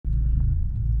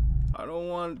I don't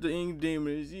want the ink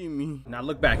demon to see me. Now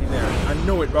look back in there. I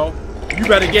knew it, bro. You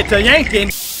better get to yanking.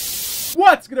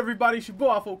 What's good, everybody? It's your boy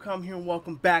Okami here, and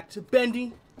welcome back to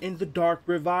Bendy in the Dark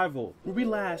Revival, where we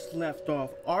last left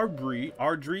off. Audrey,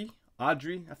 I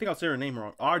think I'll say her name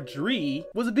wrong. Audrey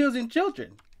was abusing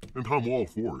children. And I'm all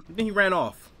for it. Then he ran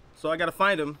off. So I gotta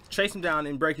find him, chase him down,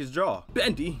 and break his jaw.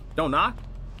 Bendy, don't knock.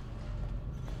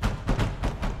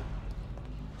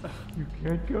 You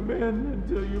can't come in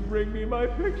until you bring me my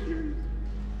pictures.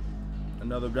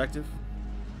 Another objective.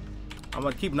 I'm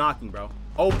gonna keep knocking, bro.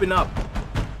 Open up.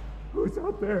 Who's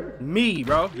out there? Me,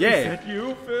 bro. Yeah. Is that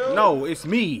you, Phil? No, it's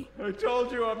me. I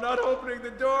told you I'm not opening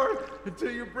the door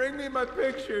until you bring me my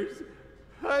pictures.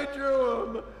 I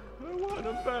drew them. I want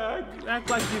them back. You act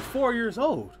like you're 4 years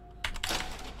old.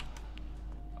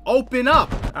 Open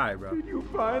up. Alright, bro. Did you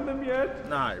find them yet?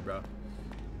 Alright, bro.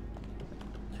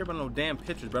 Care about no damn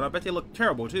pictures, bro. I bet they look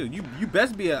terrible too. You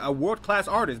best be a world-class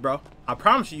artist, bro. I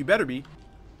promise you better be.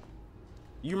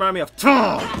 You remind me of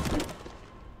Tom.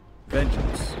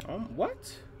 Vengeance.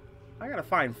 What? I gotta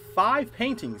find 5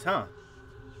 paintings, huh?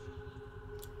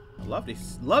 I love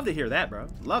to hear that, bro.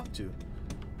 Love to.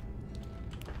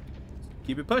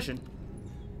 Keep it pushing.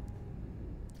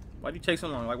 Why do you take so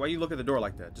long? Like, why you look at the door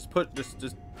like that? Just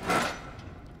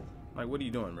like, what are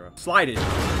you doing, bro? Slide it.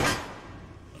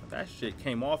 That shit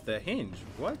came off the hinge.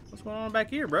 What? What's going on back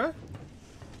here, bro? Is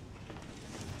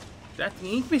that the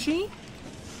ink machine?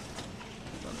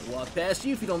 I'm gonna walk past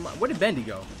you if you don't mind. Where did Bendy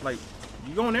go? Like,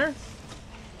 you going there?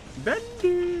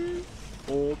 Bendy!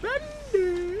 Oh,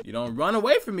 Bendy! You don't run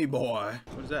away from me, boy.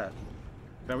 What is that?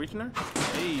 Can I reach in there?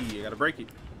 Hey, I gotta break it.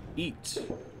 Eat.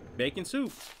 Bacon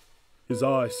soup. His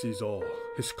eye sees all.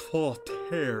 His claw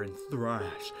tear and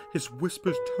thrash. His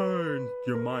whispers turn.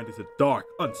 Your mind is a dark,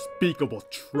 unspeakable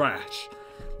trash.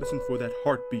 Listen for that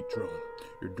heartbeat drone.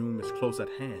 Your doom is close at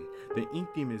hand. The ink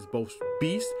demon is both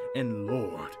beast and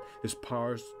lord. His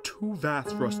powers too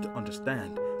vast for us to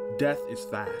understand. Death is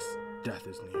fast. Death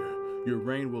is near. Your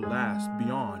reign will last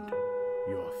beyond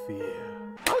your fear.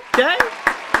 Okay.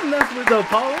 Enough with the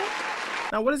poem.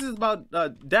 Now, what is this about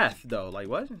death, though? Like,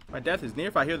 what? My death is near.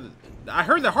 If I hear I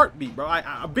heard the heartbeat, bro.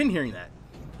 I've been hearing that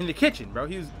in the kitchen, bro.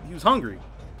 He was hungry.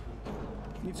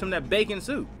 Need some of that bacon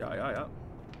soup. Yeah.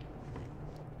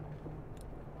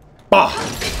 Bah!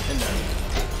 In there.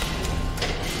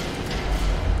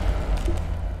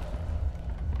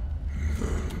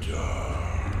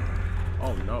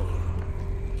 Oh no!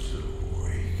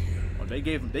 Oh, they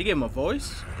gave him a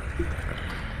voice.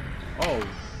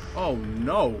 Oh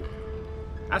no!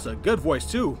 That's a good voice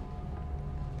too.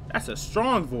 That's a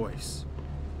strong voice.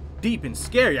 Deep and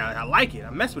scary. I like it. I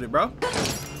mess with it, bro.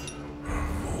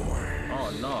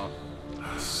 Oh no.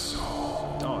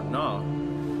 Oh no.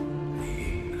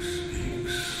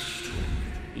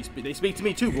 They speak to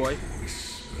me too, boy.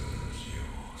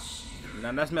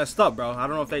 Now that's messed up, bro. I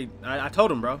don't know if they. I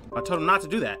told him, bro. I told him not to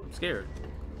do that. I'm scared.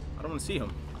 I don't want to see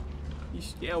him. He's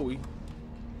scary.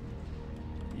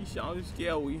 He sounds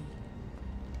scary.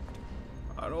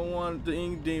 I don't want the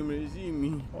ink demon to see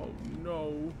me. Oh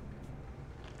no.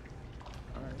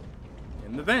 Alright.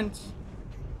 In the vents.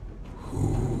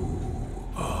 Who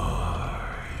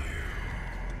are you?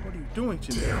 What are you doing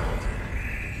to me?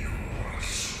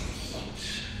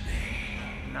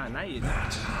 Nah, not yet.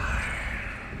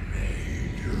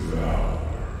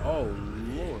 Oh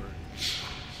Lord.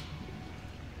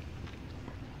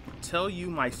 Tell you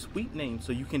my sweet name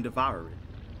so you can devour it.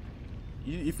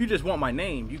 If you just want my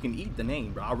name, you can eat the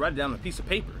name, bro. I'll write it down on a piece of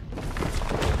paper.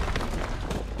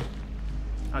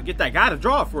 I'll get that guy to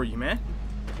draw it for you, man.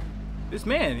 This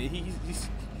man,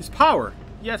 his power.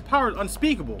 He has power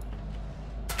unspeakable.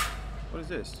 What is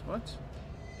this? What?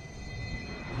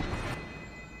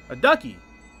 A ducky.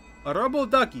 A rebel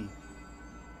ducky.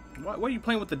 Why are you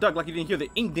playing with the duck like you didn't hear the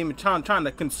ink demon trying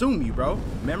to consume you, bro?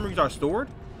 Memories are stored?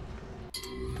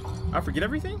 I forget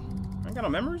everything? I ain't got no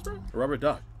memories, bro. A rubber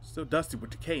duck. Still dusty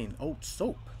with decay and old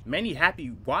soap. Many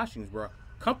happy washings were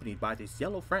accompanied by this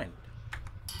yellow friend.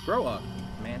 Grow up,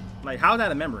 man. Like, how's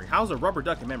that a memory? How's a rubber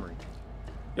duck a memory?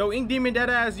 Yo, ink demon, dead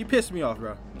ass, you pissed me off,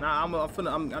 bro. Nah,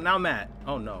 I'm now mad.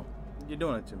 Oh no, you're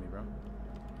doing it to me, bro.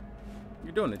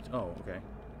 You're doing it. Oh, okay.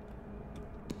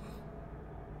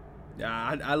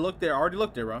 Yeah, I looked there. I already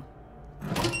looked there, bro.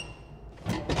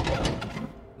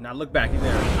 Now look back in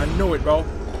there. I knew it, bro.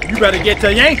 You better get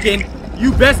to yanking.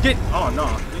 You best get. Oh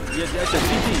no. That's a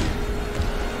CP.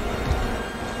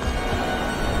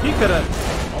 He could have.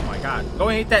 Oh my God. Go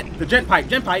and hit that. The gent pipe.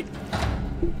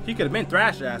 He could have been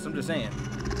thrashed ass. I'm just saying.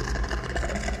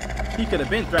 He could have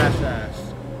been thrashed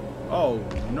ass. Oh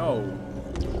no.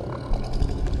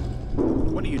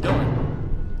 What are you doing?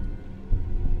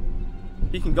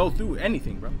 He can go through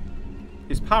anything, bro.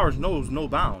 His powers knows no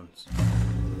bounds.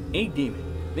 Ink Demon.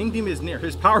 The Ink Demon is near.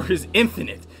 His power is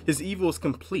infinite. His evil is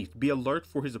complete. Be alert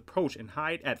for his approach and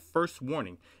hide at first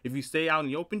warning. If you stay out in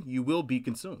the open, you will be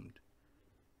consumed.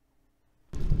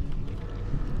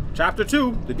 Chapter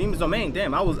 2, the Demon's Domain.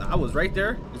 Damn, I was right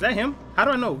there. Is that him? How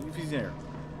do I know if he's there?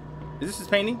 Is this his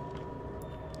painting?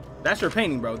 That's your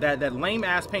painting, bro. That lame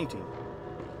ass painting.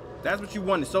 That's what you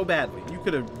wanted so badly. You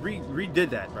could have redid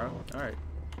that, bro. All right.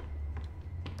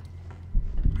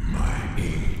 My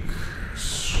ink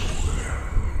swells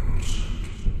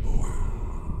and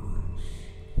boils.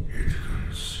 It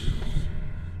consumes.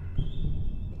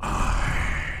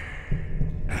 I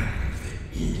am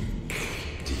the ink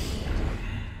demon.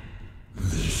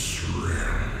 This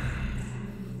realm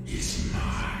is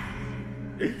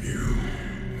mine. You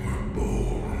were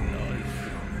born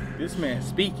from it. This man's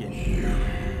speaking. You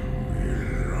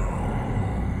belong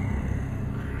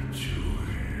to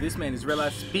it. This man is real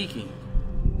life speaking.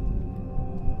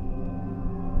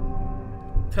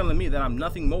 Telling me that I'm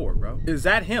nothing more, bro. Is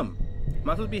that him? Am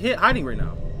I supposed to be hiding right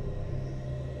now?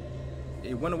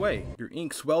 It went away. Your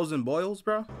ink swells and boils,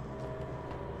 bro.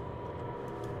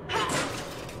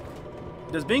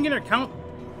 Does being in there count?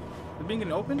 Does being in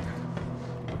there open?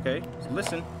 Okay, so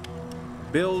listen.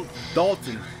 Bill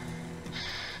Dalton.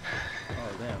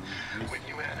 Oh, damn. When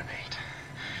you animate,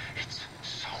 it's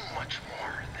so much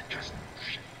more than just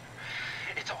motion.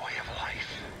 It's a way of life.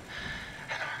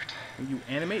 An art. When you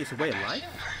animate, it's a way of life?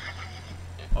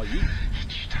 Oh, you?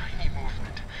 Each tiny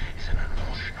movement is an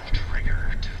emotional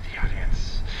trigger to the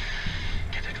audience.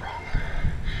 Get it wrong,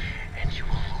 and you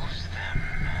will lose them.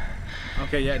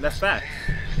 Okay, yeah, that's facts.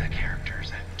 The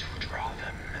characters and to draw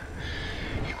them,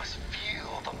 you must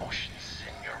feel the motions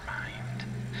in your mind.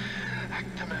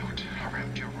 Act them out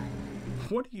around your room.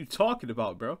 What are you talking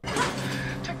about, bro?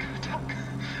 Tick-tock,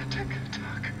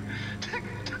 tick-tock,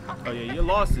 tick-tock. Oh, yeah, you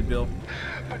lost it, Bill.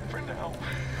 But for now,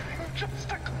 I'm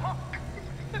just a clock.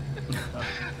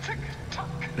 Tick-tock.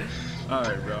 All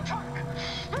right, bro.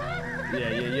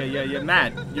 Yeah.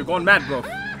 Mad. You're going mad, bro.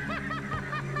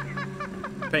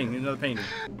 Painting, another painting.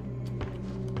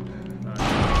 All right.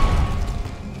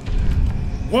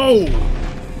 Whoa!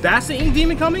 That's the Ink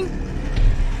Demon coming?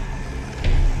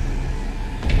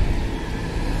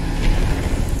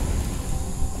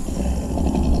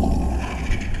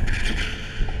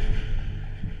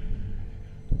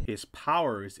 His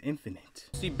power is infinite.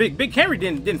 See, Big Henry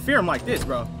didn't fear him like this,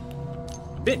 bro.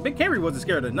 Big Henry wasn't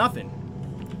scared of nothing.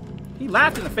 He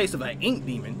laughed in the face of an Ink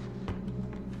Demon.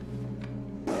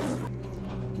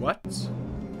 What?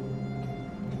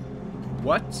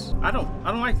 What? I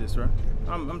don't like this, bro.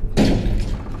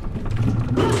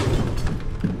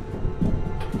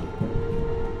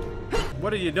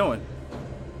 What are you doing?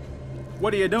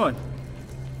 What are you doing?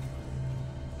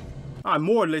 I'm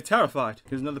mortally terrified.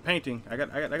 Here's another painting. I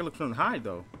gotta look for something to hide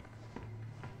though.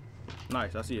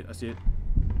 Nice, I see it.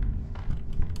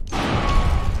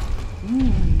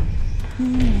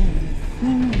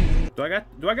 Do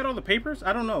I got all the papers?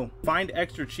 I don't know. Find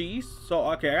extra cheese. So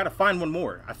okay, I gotta find one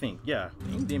more. I think. Yeah.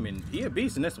 Ink Demon, he a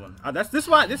beast in this one. This is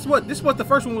what the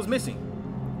first one was missing.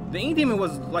 The Ink Demon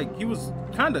was like, he was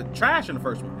kind of trash in the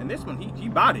first one, and this one he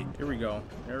bodied. Here we go.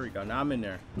 Now I'm in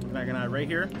there. Can I right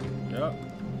here? Yup.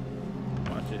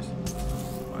 Watch this.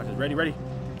 Ready.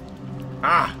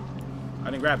 Ah! I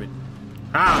didn't grab it.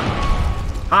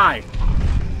 Ah! Hide!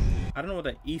 I don't know what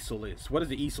the easel is. What is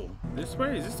the easel? This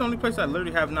way? Is this the only place I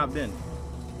literally have not been?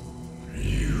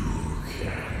 You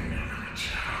cannot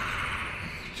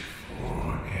hide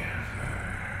forever.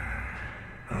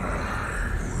 I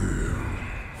will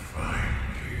find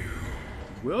you.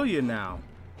 Will you now?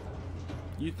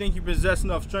 You think you possess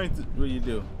enough strength to... What do you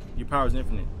do? Your power is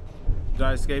infinite. Did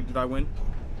I escape? Did I win?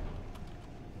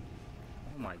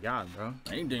 Oh my god, bro.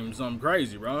 I ain't doing something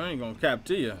crazy, bro. I ain't gonna cap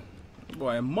to you.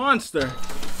 Boy, a monster.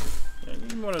 Yeah,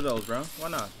 give me one of those, bro. Why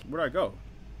not? Where'd I go?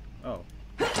 Oh.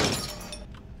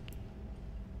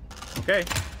 Okay.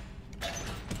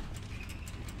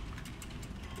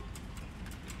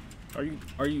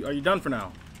 Are you done for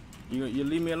now? You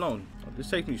leave me alone. Oh, this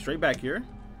takes me straight back here.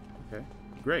 Okay.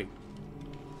 Great.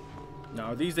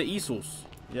 Now are these the easels?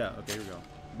 Yeah, okay, here we go.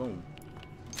 Boom.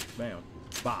 Bam.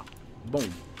 Bop.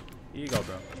 Boom. Here you go,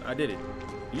 bro. I did it.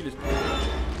 You just...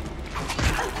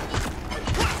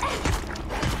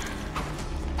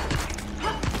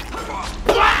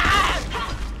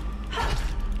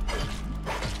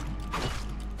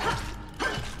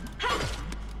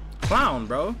 Clown,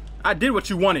 bro. I did what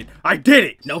you wanted. I did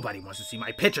it. Nobody wants to see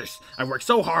my pictures. I worked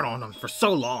so hard on them for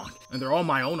so long, and they're all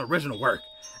my own original work.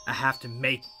 I have to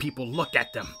make people look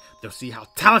at them. They'll see how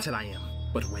talented I am.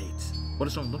 But wait, What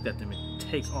if someone looked at them and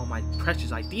takes all my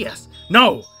precious ideas?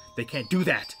 No! They can't do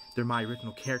that. They're my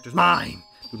original characters. Mine!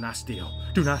 Do not steal.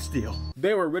 Do not steal.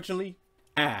 They were originally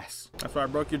ass. That's why I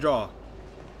broke your jaw.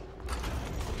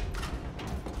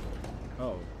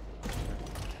 Oh.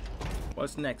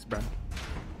 What's next, bro?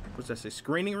 What's that say?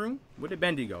 Screening room? Where did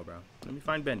Bendy go, bro? Let me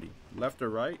find Bendy. Left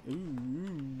or right?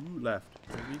 Ooh, left.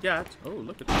 What we got? Oh,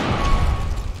 look at that.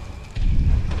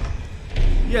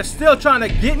 You're still trying to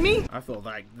get me? I feel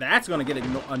like that's gonna get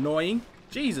annoying.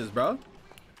 Jesus, bro.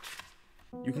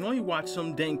 You can only watch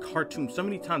some dang cartoon so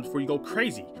many times before you go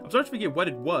crazy. I'm starting to forget what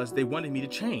it was they wanted me to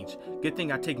change. Good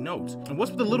thing I take notes. And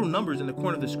what's with the little numbers in the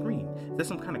corner of the screen? Is that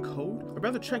some kind of code? I'd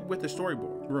rather check with the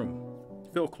storyboard room.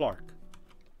 Phil Clark.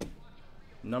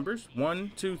 Numbers?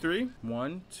 1, 2, 3.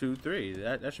 1, 2, 3.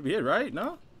 That should be it, right?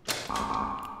 No?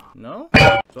 No?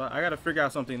 So I gotta figure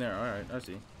out something there. Alright, I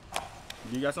see.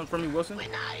 You got something for me, Wilson?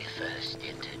 When I first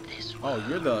entered this world, oh,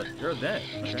 you're that.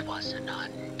 Okay. It was an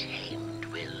untamed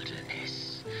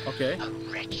wilderness. Okay. A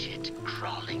wretched,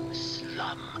 crawling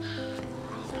slum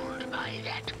ruled by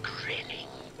that grinning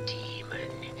demon.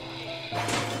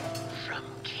 From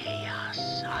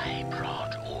chaos, I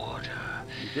brought order.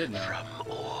 You did now. From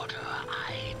order,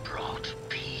 I brought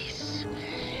peace.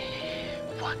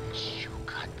 Once you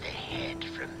cut the head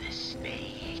from the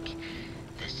snake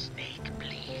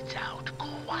bleeds out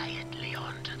quietly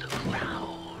onto the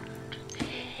ground.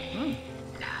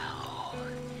 Now,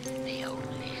 the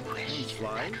only question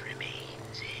that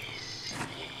remains is,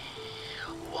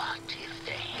 what if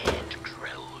the head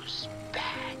grows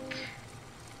back?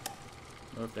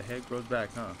 What if the head grows back,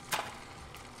 huh?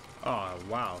 Oh,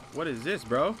 wow. What is this,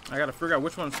 bro? I gotta figure out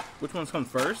which ones come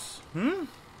first.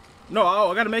 No,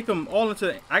 I gotta make them all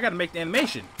into... I gotta make the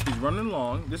animation. He's running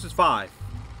along. This is 5.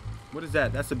 What is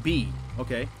that? That's a B.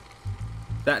 Okay.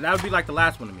 That would be like the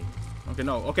last one to me. Okay,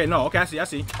 no. Okay, no. Okay, I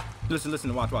see.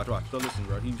 Listen. Watch. So listen,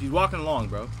 bro. He's walking along,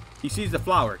 bro. He sees the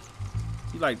flower.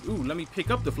 He's like, ooh, let me pick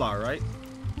up the flower, right?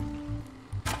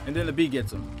 And then the bee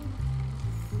gets him.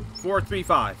 4, 3,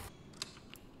 5.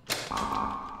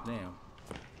 Damn.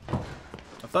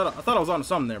 I thought I was on to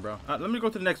something there, bro. Let me go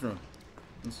to the next room.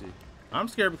 Let's see. I'm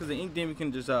scared because the ink demon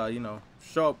can just, you know,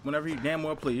 show up whenever he damn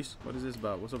well please. What is this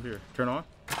about? What's over here? Turn on.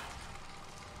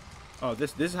 Oh,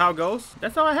 this is how it goes?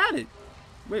 That's how I had it.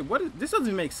 Wait, what is this?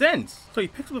 Doesn't make sense. So he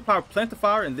picks up the flower, plant the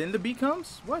flower, and then the bee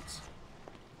comes? What?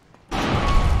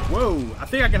 Whoa, I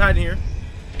think I can hide in here.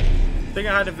 I think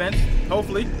I hide in vents,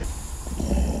 hopefully.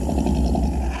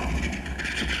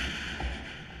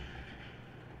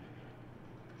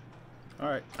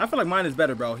 Alright, I feel like mine is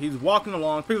better, bro. He's walking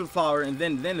along, picks up the flower, and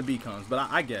then the bee comes. But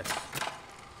I guess.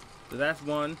 So that's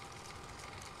 1.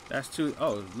 That's 2.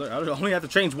 Oh, look, I only have to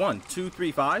change 1. 2,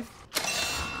 3, 5.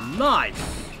 Nice.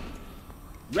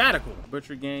 Radical.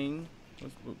 Butcher gang.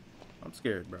 I'm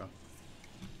scared, bro.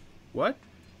 What?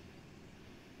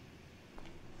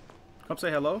 Come say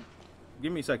hello.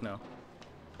 Give me a sec now.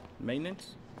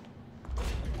 Maintenance.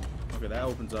 Okay, that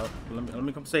opens up. Let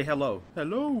me come say hello.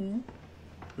 Hello.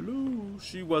 Hello.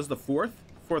 She was the 4th.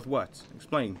 4th what?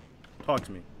 Explain. Talk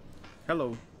to me.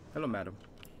 Hello. Hello, madam.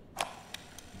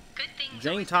 Good things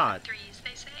Jane Todd. Threes,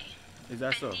 they say. Is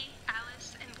that Bendy, so?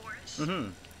 Alice, and Boris.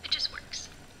 It just works.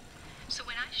 So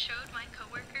when I showed my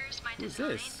coworkers my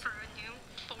design for a new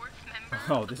 4th member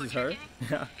Oh, of the this is Butcher her? Gang,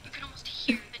 Yeah. you could almost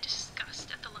hear the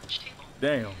disgust at the lunch table.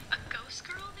 Damn. A ghost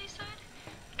girl, they said?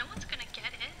 No one's gonna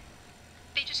get it.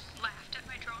 They just laughed at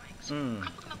my drawings.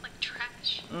 Crumpled them up like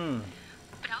trash.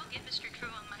 But I'll get Mr. Drew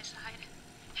on my side.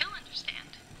 He'll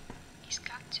understand. He's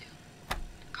got to.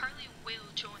 Carly will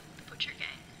join the Butcher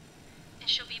Gang. And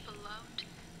she'll be beloved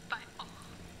by all.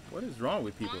 What is wrong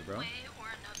with people, bro? One way or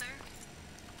another,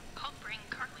 I'll bring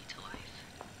Carly to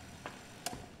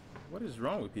life. What is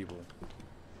wrong with people?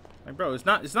 Like, bro, it's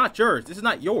not yours. This is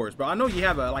not yours, bro. I know you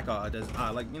have like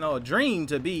you know, a dream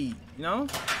to be, you know,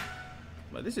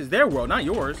 but this is their world, not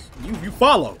yours. You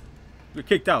follow. You're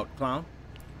kicked out, clown.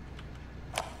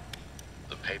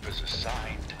 The papers are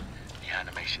signed. The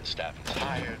animation staff is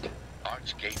hired.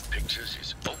 Archgate Pictures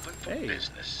is open for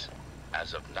business.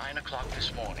 As of 9 o'clock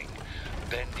this morning,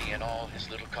 Bendy and all his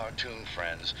little cartoon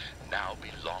friends now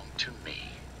belong to me.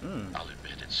 I'll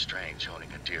admit it's strange owning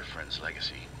a dear friend's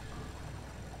legacy.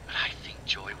 But I think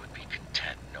Joy would be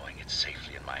content knowing it's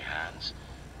safely in my hands.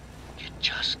 You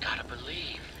just gotta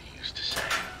believe, he used to say.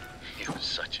 He was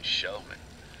such a showman.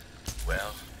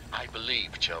 Well, I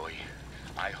believe, Joey.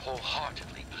 I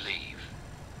wholeheartedly believe.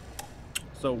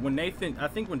 So when Nathan, I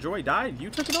think when Joy died,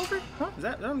 you took it over? Huh? Is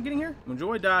that what I'm getting here? When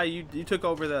Joy died, you took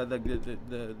over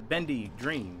the Bendy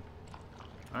dream.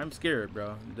 I'm scared,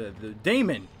 bro. The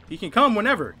demon. He can come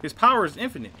whenever. His power is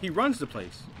infinite. He runs the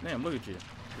place. Damn, look at you.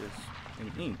 Just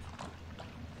in ink.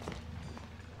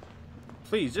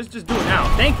 Please, just do it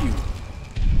now. Thank you.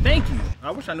 Thank you.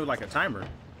 I wish I knew like a timer.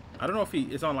 I don't know if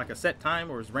it's on like a set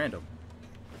time or it's random.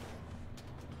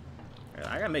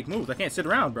 I gotta make moves. I can't sit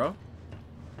around, bro.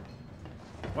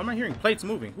 Why am I hearing plates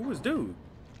moving? Who is dude?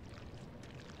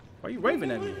 Why are you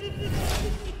waving at me?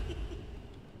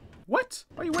 What?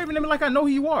 Why are you waving at me like I know who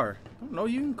you are? I don't know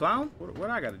you, clown. What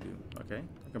I gotta do? Okay,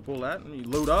 I can pull that. Let me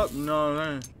load up. No,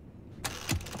 man.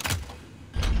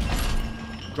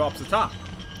 Drops the top.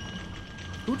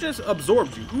 Who just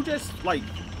absorbed you? Who just like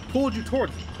pulled you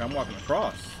towards you? I'm walking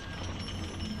across.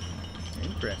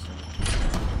 Interesting.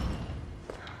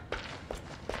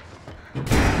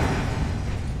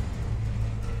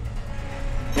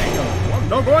 Damn,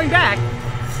 no going back.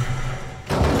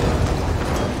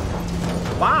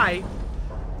 Bye.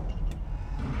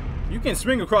 You can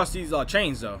swing across these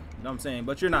chains though. You know what I'm saying?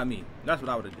 But you're not me. That's what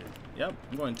I would have did. Yep.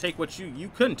 I'm going to take what you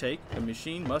couldn't take. The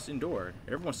machine must endure.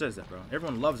 Everyone says that, bro.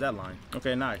 Everyone loves that line.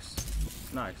 Okay, nice.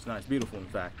 Nice, nice. Beautiful, in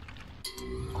fact.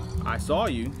 I saw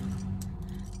you.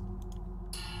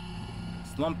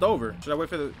 Slumped over. Should I wait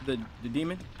for the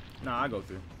demon? Nah, I go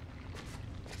through.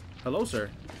 Hello, sir.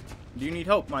 Do you need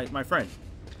help, my friend?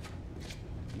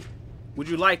 Would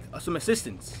you like some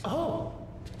assistance? Oh,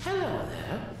 hello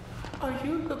there. Are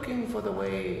you looking for the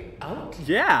way out?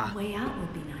 Yeah. Way out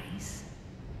would be nice.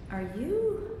 Are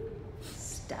you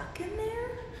stuck in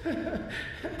there?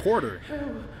 Porter.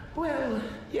 Well,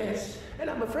 yes. And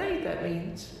I'm afraid that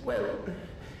means, well,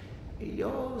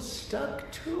 you're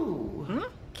stuck too. Hmm?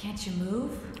 Can't you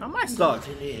move? How am I stuck?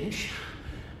 Not an inch.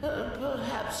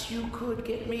 Perhaps you could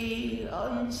get me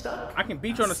unstuck? I can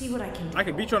beat you on the. See what I can do. I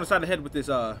can beat you on the side of the head with this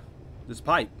this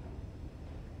pipe.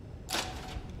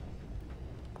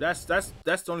 That's the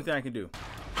only thing I can do.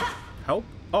 Help?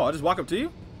 Oh, I just walk up to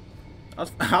you? I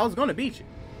was gonna beat you.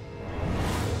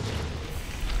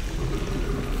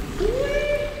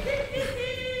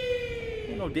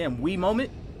 Ain't no damn wee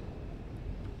moment.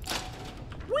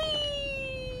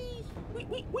 Wee!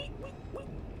 Wee!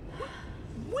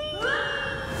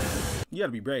 You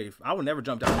gotta be brave. I would never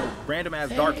jump down a random ass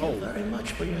dark hole. Thank you very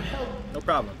much for your help. No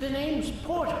problem. The name's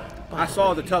Porter. I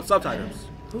saw the subtitles.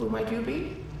 Who might you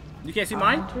be? You can't see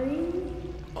mine?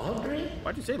 Audrey?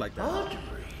 Why'd you say it like that?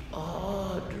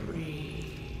 Audrey.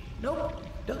 Nope,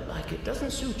 don't like it.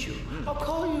 Doesn't suit you. I'll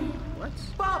call you What?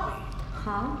 Bobby.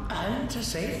 Huh? And to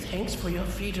say thanks for your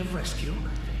feat of rescue,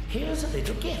 here's a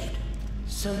little gift.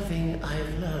 Something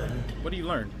I've learned. What do you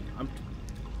learn? I'm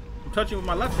touching with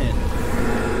my left hand.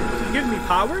 You giving me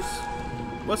powers?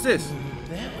 What's this?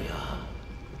 There we are.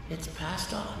 It's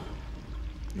passed on.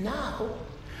 Now,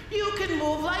 you can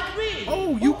move like me.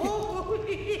 Oh, you can.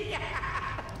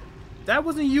 That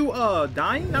wasn't you,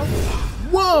 dying? That was...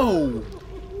 Whoa!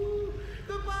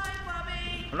 Goodbye,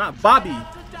 Bobby. I'm not Bobby.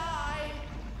 About to die.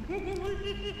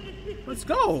 Let's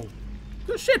go.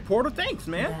 Good shit, Porter. Thanks,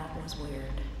 man. That was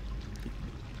weird.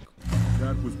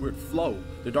 That was weird. Flow.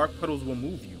 The dark puddles will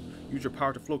move you. Use your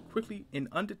power to flow quickly and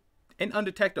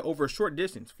undetected over a short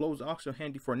distance. Flow is also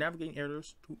handy for navigating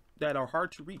areas that are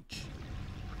hard to reach.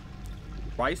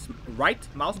 Right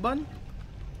mouse button?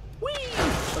 Whee!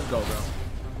 Let's go,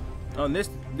 bro.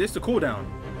 This the cooldown.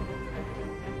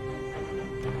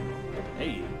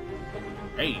 Hey.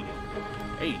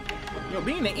 You know,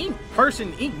 being an ink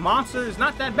monster is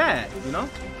not that bad, you know?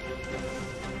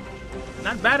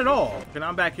 Not bad at all. Okay, now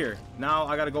I'm back here. Now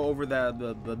I gotta go over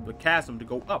the chasm to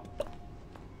go up.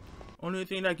 Only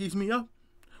thing that keeps me up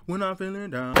when I'm feeling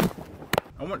down.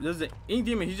 There's the ink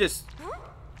demon. He just.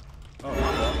 Oh, my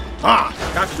fault. Ah,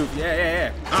 gotcha, dude.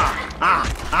 Yeah.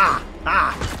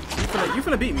 You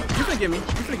finna beat me. You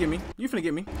finna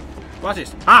get me. Watch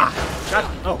this. Gotcha.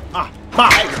 Oh, bye.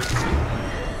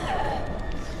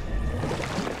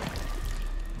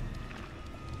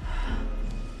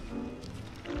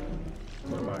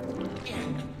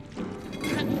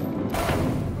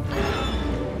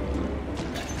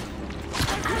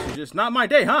 Just not my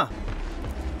day, huh?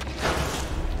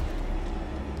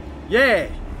 Yeah.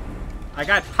 I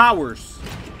got powers.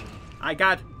 I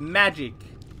got magic.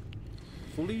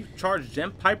 Fully charged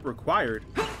gem pipe required.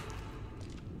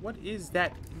 What is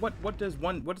that? What does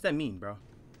that mean, bro?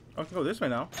 I can go this way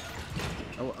now.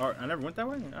 Oh, I never went that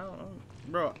way? I don't know.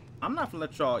 Bro, I'm not gonna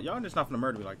let y'all just not gonna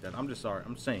murder me like that. I'm just sorry.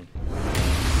 I'm saying.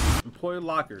 Employee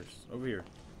lockers over here.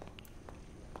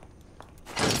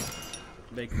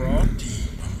 They crawl.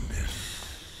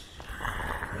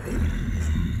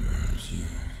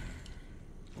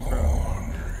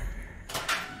 Audrey.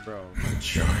 Bro. The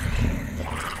child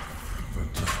of the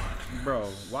darkness. Bro,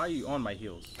 why are you on my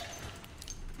heels?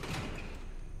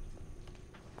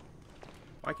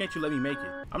 Why can't you let me make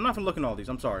it? I'm not gonna look at all these.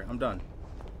 I'm sorry. I'm done.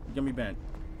 Give me bent.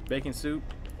 Bacon soup.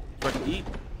 So I can eat.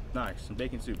 Nice. Some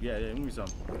bacon soup. Yeah, give me some.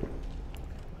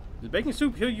 Does bacon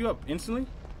soup heal you up instantly?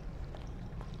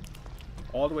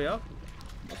 All the way up?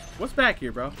 What's back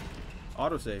here, bro?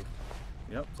 Autosave.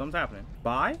 Yep, something's happening.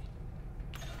 Buy?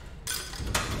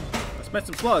 I spent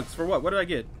some slugs. For what? What did I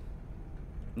get?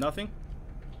 Nothing?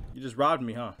 You just robbed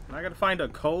me, huh? I gotta find a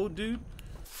code, dude?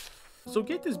 So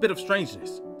get this bit of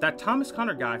strangeness. That Thomas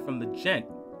Connor guy from the Gent,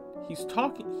 he's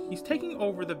taking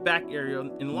over the back area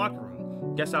in the locker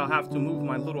room. Guess I'll have to move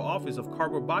my little office of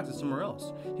cardboard boxes somewhere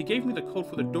else. He gave me the code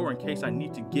for the door in case I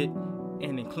need to get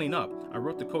in and clean up. I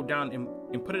wrote the code down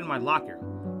and put it in my locker.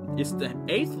 It's the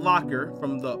 8th locker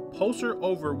from the poster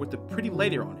over with the pretty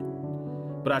lady on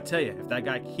it. But I tell you, if that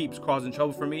guy keeps causing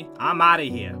trouble for me, I'm out of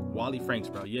here. Wally Franks,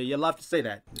 bro. Yeah, you love to say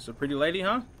that. It's a pretty lady,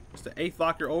 huh? It's the 8th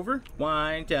locker over.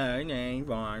 1, 2, 9,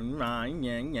 1, 9,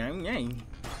 9, 9, 9.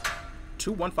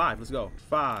 215. Let's go.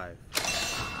 5.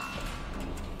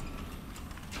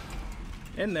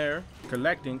 In there,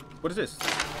 collecting. What is this?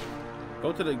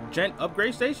 Go to the Gent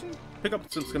upgrade station? Pick up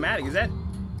some schematic. Is that?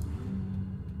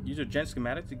 Use your Gent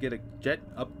schematic to get a Jet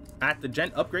up at the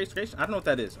Gent upgrade station? I don't know what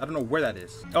that is. I don't know where that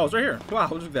is. Oh, it's right here. Wow,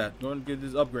 look at that. Going to get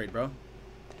this upgrade, bro.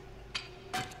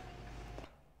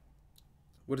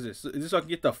 What is this? Is this so I can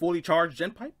get the fully charged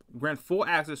Gent pipe? Grant full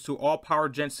access to all power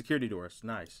Gent security doors.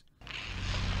 Nice.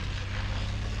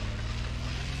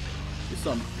 It's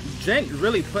some Gent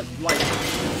really put like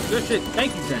good shit.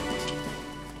 Thank you, Gent.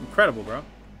 Incredible, bro.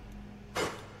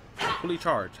 Fully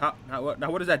charged. Now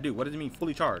what does that do? What does it mean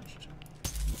fully charged?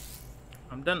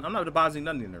 I'm done. I'm not depositing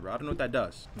nothing in there, bro. I don't know what that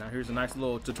does. Now here's a nice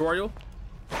little tutorial.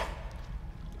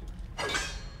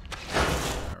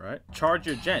 All right, charge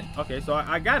your Gent. Okay, so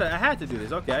I had to do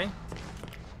this. Okay.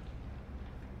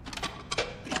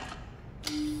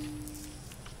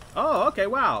 Oh, okay.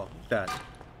 Wow. That.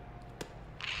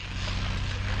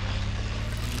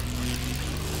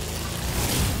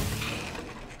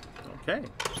 Okay.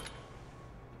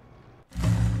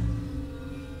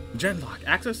 Gent lock.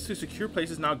 Access to secure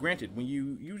places now granted. When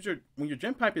your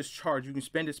Gent pipe is charged, you can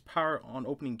spend its power on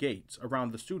opening gates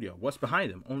around the studio. What's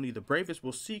behind them? Only the bravest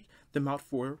will seek them out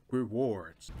for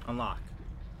rewards. Unlock.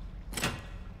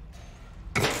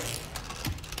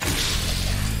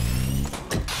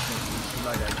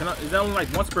 Like that. Is that only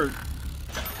like once per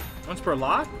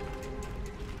lock?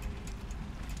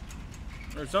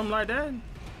 Or something like that?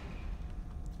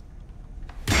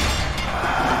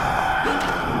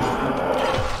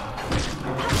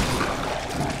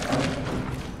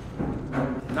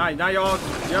 Now y'all,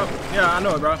 yep, yeah, I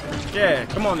know it, bro. Yeah,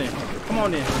 come on in, come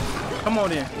on in, come on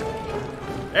in.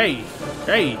 Hey,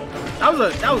 that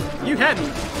was, you had me.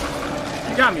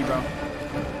 You got me, bro.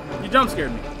 You jump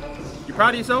scared me. You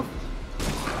proud of yourself?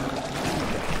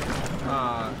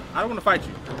 I don't want to fight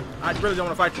you. I really don't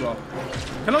want to fight you all.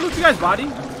 Can I loot you guys' body?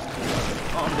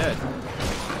 Oh, I'm dead.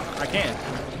 I can't.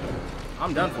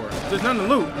 I'm done for. There's nothing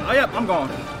to loot. Oh, yep, I'm gone.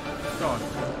 Gone.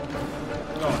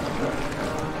 Gone.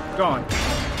 Gone.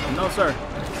 No, sir.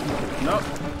 Nope.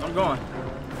 I'm gone.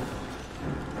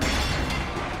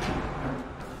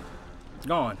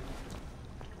 Gone.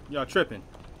 Y'all tripping.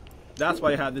 That's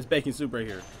why you have this bacon soup right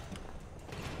here.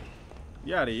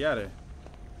 Yada, yada.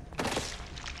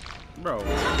 Bro,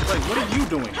 like, what are you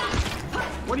doing?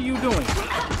 What are you doing?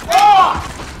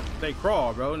 They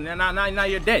crawl, bro. Now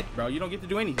you're dead, bro. You don't get to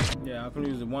do anything. Yeah, I'm gonna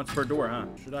use it once per door, huh?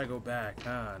 Should I go back?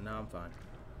 No, I'm fine.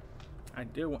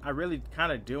 I really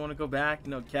kind of do want to go back.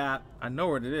 No cap. I know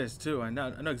where it is too. I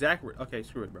know exactly where. Okay,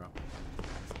 screw it, bro.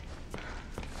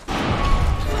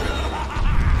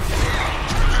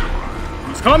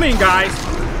 He's coming, guys.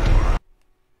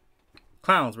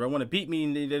 Clowns, bro. Want to beat me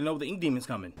and they know the ink demon's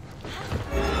coming.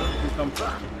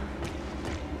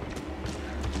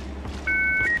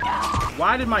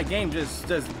 Why did my game just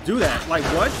do that? Like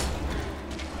what?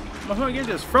 My whole game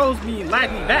just froze me and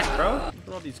lagged me back, bro. Look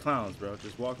at all these clowns, bro,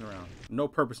 just walking around. No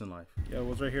purpose in life. Yo,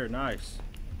 what's right here? Nice.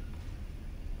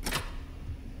 Hey,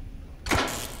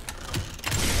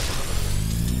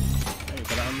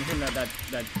 but I'm hitting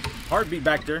that heartbeat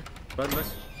back there. But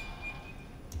let's.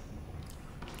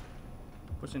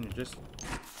 What's in here? Just.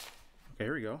 Okay,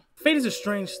 here we go. Fate is a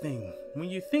strange thing. When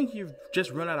you think you've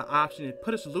just run out of options, it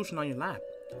put a solution on your lap.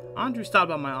 Andre stopped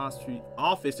by my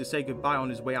office to say goodbye on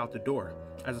his way out the door.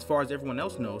 As far as everyone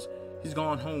else knows, he's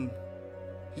gone home.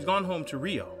 He's gone home to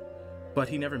Rio, but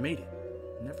he never made it.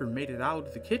 Never made it out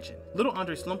of the kitchen. Little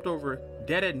Andre slumped over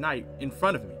dead at night in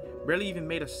front of me, barely even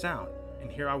made a sound.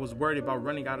 And here I was worried about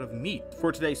running out of meat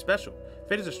for today's special.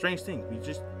 Fate is a strange thing.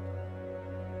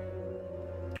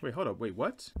 Wait, hold up. Wait,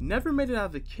 what? Never made it out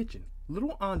of the kitchen.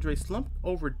 Little Andre slumped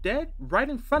over dead right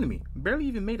in front of me. Barely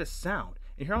even made a sound.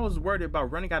 And here I was worried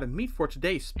about running out of meat for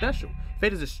today's special.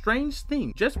 Fate is a strange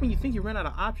thing. Just when you think you ran out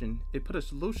of options, it put a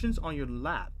solutions on your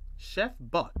lap. Chef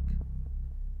Buck.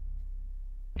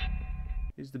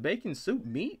 Is the bacon soup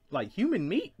meat? Like human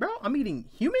meat, bro? I'm eating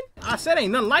human? I said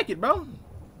ain't nothing like it, bro.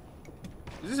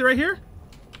 Is this it right here?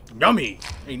 Yummy.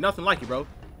 Ain't nothing like it, bro.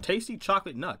 Tasty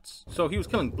chocolate nuts. So he was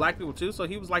killing black people too? So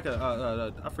he was like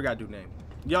I forgot dude's name.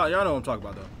 Y'all know what I'm talking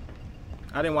about though.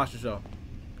 I didn't watch the show.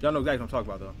 Y'all know exactly what I'm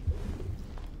talking about though.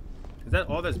 Is that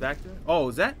all that's back there? Oh,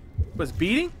 is that what's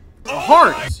beating? A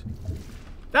heart!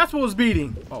 That's what was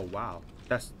beating. Oh wow.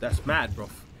 That's mad, bro.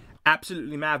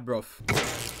 Absolutely mad, bro.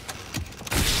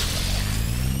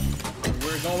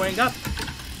 We're going up.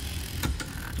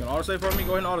 You gonna autosave for me?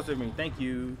 Go ahead and autosave me. Thank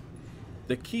you.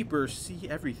 The keepers see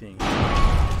everything.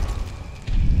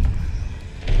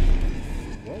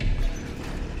 Whoa.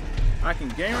 I can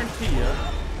guarantee you.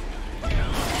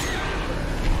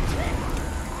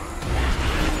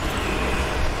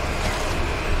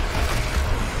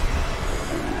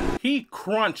 He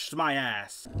crunched my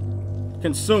ass.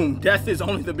 Consume. Death is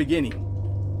only the beginning.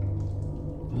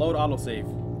 Load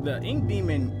autosave. The ink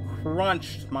demon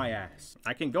crunched my ass.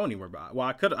 I can't go anywhere, but well,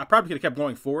 I probably could have kept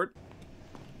going forward.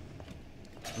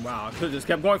 Wow, I could have just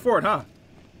kept going forward, huh?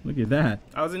 Look at that.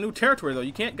 I was in new territory though.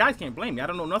 Guys can't blame me. I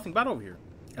don't know nothing about over here.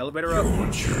 Elevator up. Your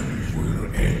journey will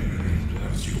end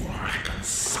as you are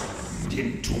consumed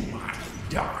into my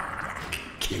dark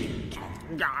kingdom.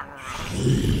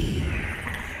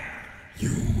 You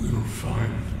will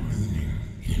find meaning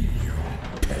in your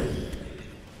pain.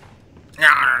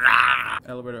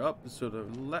 Elevator up to the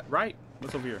left, right.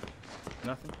 What's over here?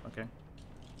 Nothing. Okay.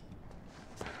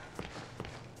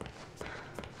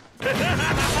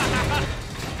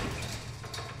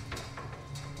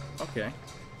 Okay.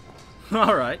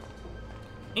 All right.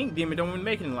 Ink Demon don't even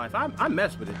make it in life. I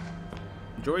mess with it.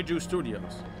 Joy Juice Studios.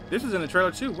 This is in the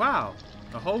trailer too. Wow.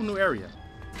 A whole new area.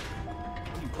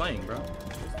 What are you playing, bro?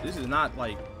 This is not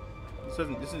like.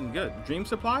 This isn't good. Dream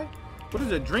Supply? What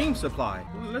is a dream supply?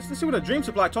 Let's see what a dream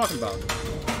supply talking about.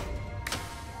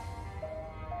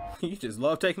 You just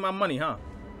love taking my money, huh?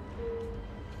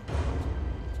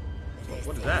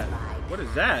 What is that? What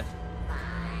is that?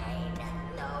 Mine.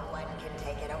 No one can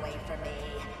take it away from me.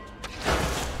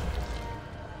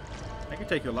 I can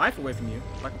take your life away from you.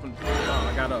 Like, oh,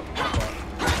 I got up.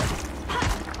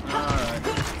 Alright.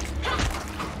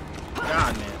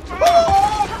 God, man.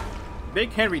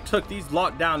 Big Henry took these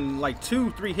locked down in like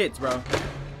 2-3 hits, bro.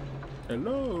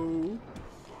 Hello.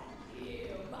 You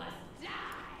must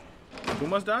die. Who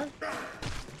must die?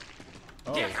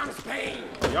 Oh. Here comes pain.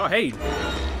 Oh, y'all hate.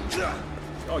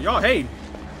 Oh, y'all hate.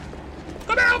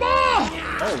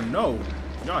 Oh no.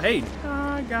 Y'all hate.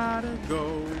 I gotta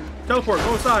go. Teleport.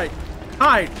 Go inside.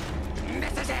 Hide.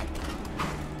 This is it.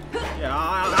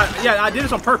 Yeah, I did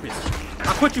this on purpose.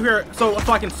 I put you here so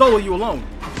I can solo you alone.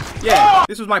 Yeah,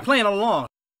 this was my plan all along.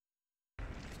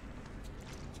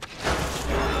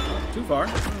 Too far.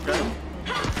 Okay.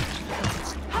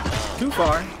 Too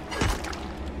far.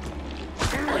 Oh,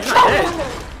 you're not dead.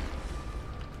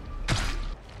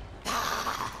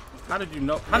 How did you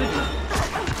know? How did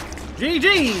you?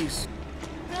 GG's!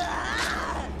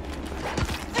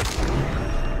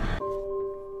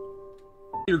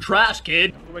 Your trash,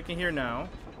 kid. Go back in here now.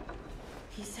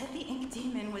 He said the ink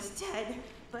demon was dead,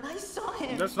 but I saw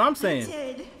him. That's what I'm saying. I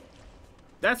did.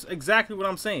 That's exactly what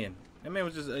I'm saying. That man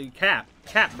was just a cap,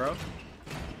 bro.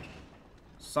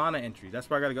 Sauna entry. That's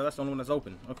where I gotta go. That's the only one that's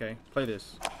open. Okay, play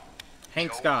this.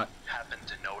 Hank Scott. Happened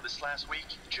to notice last week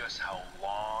just how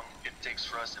long it takes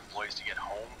for us employees to get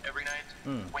home every night.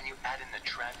 When you add in the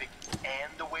traffic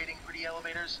and the waiting for the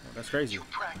elevators, Oh, that's crazy. you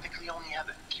practically only have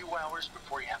a few hours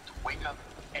before you have to wake up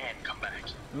and come back.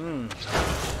 So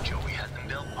Joey had them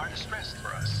build Art Express for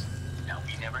us. Now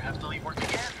we never have to leave work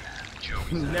again.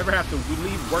 Joey's Never have to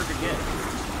leave work again.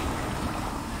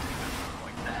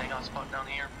 like the hangout spot down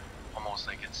here, almost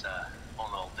like it's a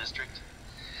own little district.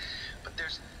 But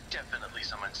there's definitely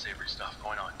some unsavory stuff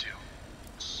going on too.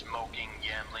 Smoking,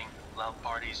 gambling, loud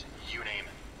parties, you name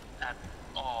it. At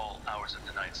all hours of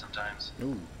the night sometimes.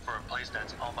 Ooh. For a place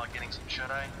that's all about getting some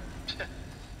shut-eye,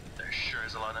 there sure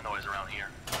is a lot of noise around here.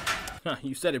 Huh,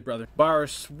 you said it, brother. By our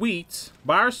sweat,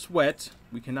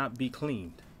 we cannot be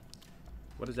cleaned.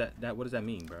 What does that what does that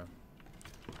mean, bro?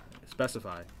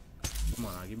 Specify. Come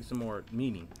on now, give me some more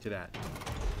meaning to that.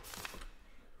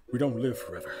 We don't live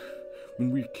forever.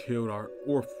 When we killed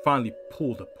or finally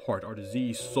pulled apart, our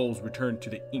diseased souls return to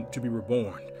the ink to be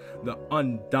reborn. The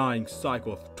undying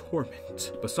cycle of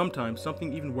torment. But sometimes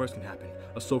something even worse can happen.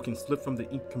 A soul can slip from the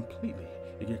ink completely.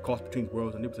 It gets caught between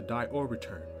worlds, unable to die or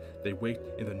return. They wait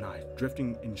in the night,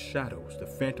 drifting in shadows, the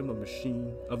phantom of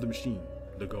the machine,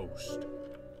 the ghost.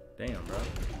 Damn, bro.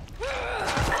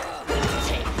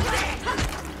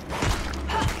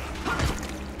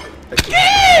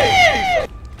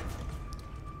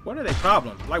 What are their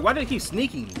problem? Like, why do they keep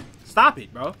sneaking me? Stop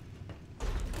it, bro.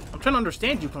 I'm trying to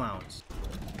understand you clowns.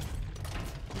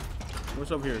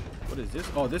 What's over here? What is this?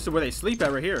 Oh, this is where they sleep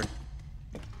at right here.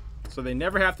 So they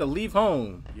never have to leave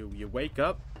home. You wake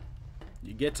up,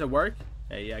 you get to work,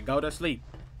 and you go to sleep.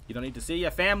 You don't need to see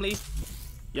your family,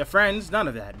 your friends, none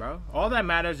of that, bro. All that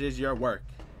matters is your work.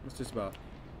 What's this about?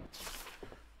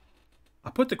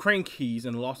 I put the crane keys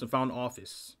in the lost and found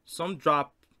office. Some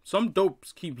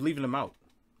dopes keep leaving them out.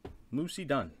 Moosey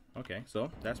done. Okay, so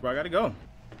that's where I gotta go.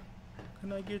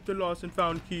 Can I get the lost and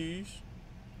found keys?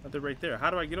 Oh, they're right there. How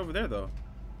do I get over there though?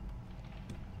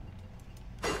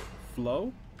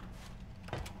 Flow?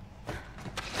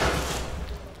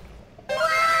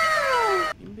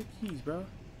 Give me the keys, bro.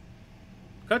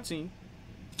 Cutscene.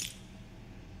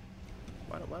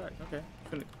 What? Okay.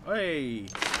 Hey.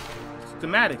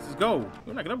 Schematics. Let's go.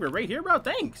 We're not gonna upgrade right here, bro.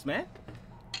 Thanks, man.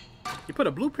 You put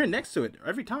a blueprint next to it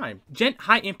every time. Gent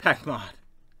high impact mod.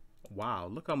 Wow.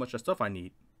 Look how much stuff I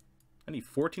need. I need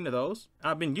 14 of those.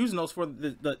 I've been using those for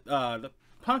the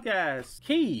punk ass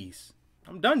keys.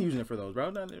 I'm done using it for those,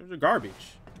 bro. They're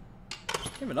garbage.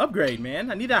 Give me an upgrade,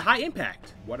 man. I need that high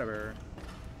impact. Whatever.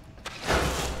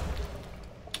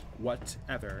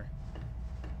 Whatever.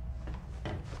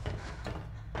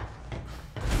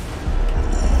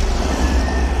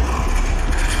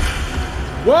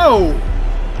 Whoa!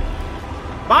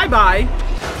 Bye-bye.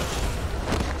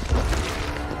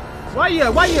 Why you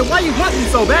hunt me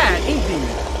so bad, Ink Demon?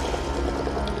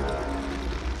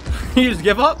 You just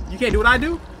give up? You can't do what I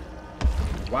do?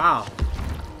 Wow.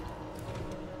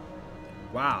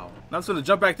 Wow. Now I'm gonna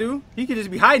jump back through? He could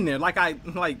just be hiding there like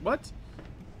what?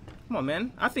 Come on,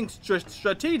 man. I think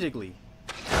strategically.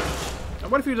 Now,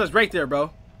 what if he was just right there,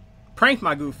 bro? Pranked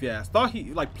my goofy ass. Thought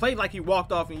he played like he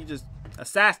walked off and he just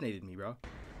assassinated me, bro.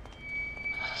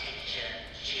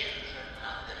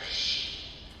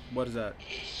 What is that?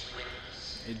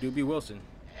 It do be Wilson.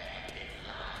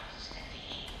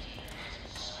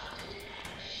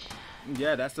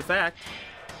 Yeah, that's the fact.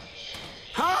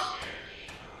 Huh?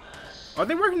 Are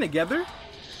they working together?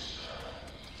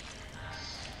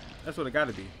 That's what it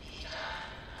gotta be.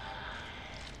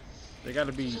 They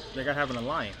gotta have an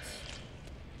alliance.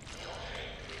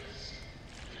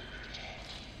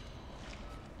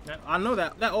 Now, I know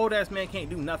that old ass man can't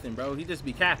do nothing, bro. He just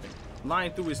be capping,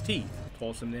 lying through his teeth.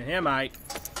 Pulsing to him, mate.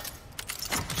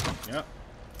 Yep.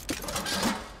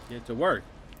 Get to work.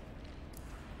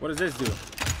 What does this do?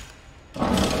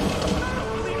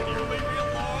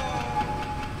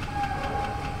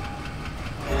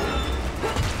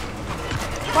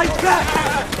 Fight back!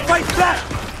 Fight back!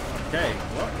 Okay,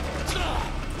 what?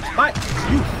 Fight!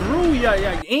 You threw your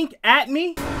ink at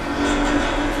me?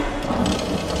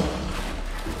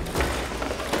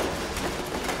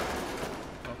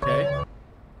 Okay.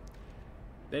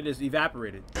 They just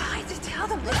evaporated. I just tell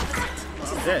them that.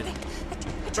 Dead.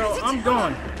 Bro, I'm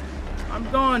gone. I'm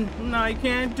gone. No, I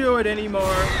can't do it anymore.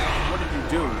 What did you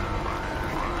do?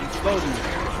 You slowed me.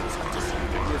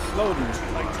 You slowed me.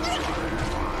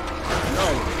 No.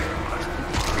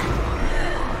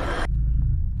 I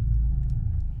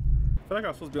feel like I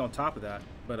was supposed to be on top of that,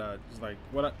 but it's like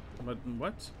what?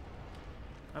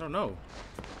 I don't know.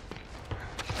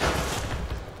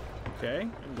 Okay,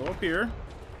 I can go up here.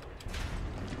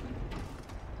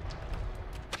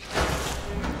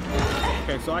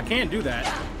 Okay, so I can't do that.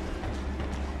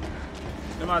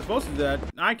 Am I supposed to do that?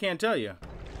 I can't tell you.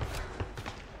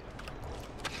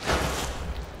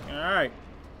 Alright.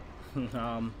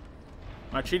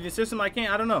 My cheating system, I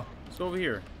can't, I don't know. Let's go over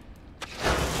here.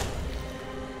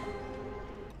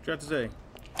 What you have to say?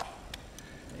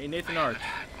 Hey, Nathan Arch. I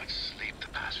haven't had much sleep the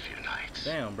past few nights.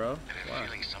 Damn, bro. I've been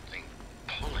feeling something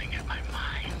pulling at my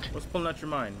mind. What's pulling at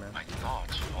your mind, man? My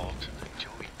thoughts fall to the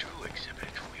Joey Drew exhibit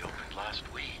we opened last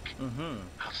week.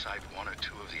 Outside one or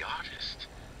two of the artists.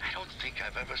 I don't think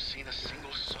I've ever seen a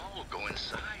single soul go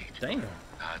inside. Damn.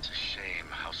 It's a shame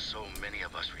how so many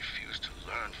of us refuse to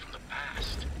learn from the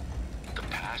past. The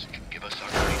past can give us our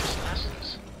greatest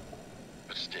lessons.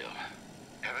 But still,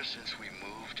 ever since we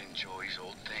moved in Joey's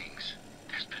old things,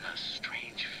 there's been a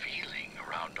strange feeling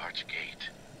around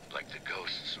Archgate. Like the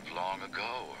ghosts of long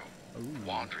ago are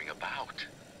wandering about.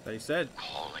 They said.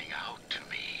 Calling out to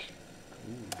me.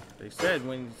 Ooh, they said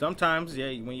sometimes, yeah,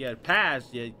 when you had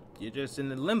passed, you're just in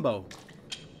the limbo,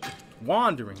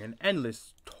 wandering in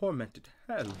endless tormented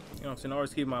hell. You know what I'm saying? I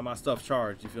always keep my stuff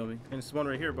charged. You feel me? And this one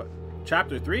right here, but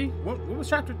chapter 3. What was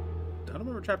chapter? I don't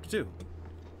remember chapter 2.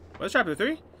 What's chapter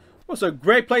 3? Well, it's a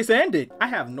great place to end it. I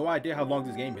have no idea how long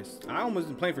this game is. I almost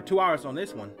been playing for 2 hours on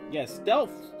this one. Yeah,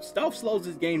 stealth slows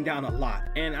this game down a lot.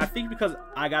 And I think because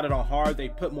I got it on hard, they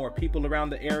put more people around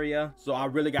the area. So I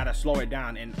really got to slow it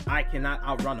down, and I cannot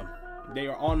outrun them. They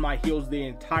are on my heels the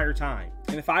entire time.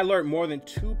 And if I alert more than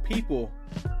 2 people,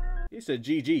 it's a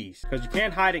GG's, because you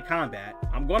can't hide in combat.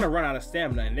 I'm gonna run out of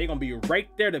stamina and they're gonna be right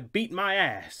there to beat my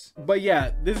ass. But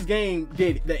yeah, this game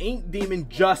did the Ink Demon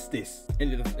justice.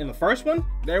 In the first one,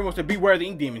 there was to beware the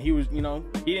Ink Demon. He was, you know,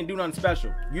 he didn't do nothing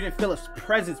special. You didn't feel his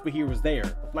presence, but he was there.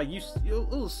 Like it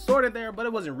was sort of there, but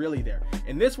it wasn't really there.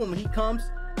 In this one, when he comes,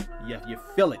 yeah, you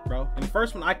feel it, bro. In the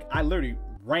first one, I literally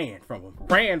ran from him,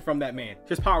 ran from that man.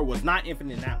 His power was not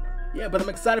infinite in that one. Yeah, but I'm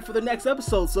excited for the next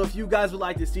episode, so if you guys would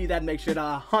like to see that, make sure to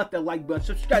hunt that like button,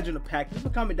 subscribe to the pack, leave a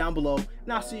comment down below,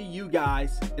 and I'll see you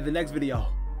guys in the next video.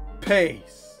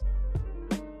 Peace.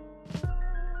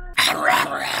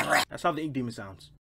 That's how the Ink Demon sounds.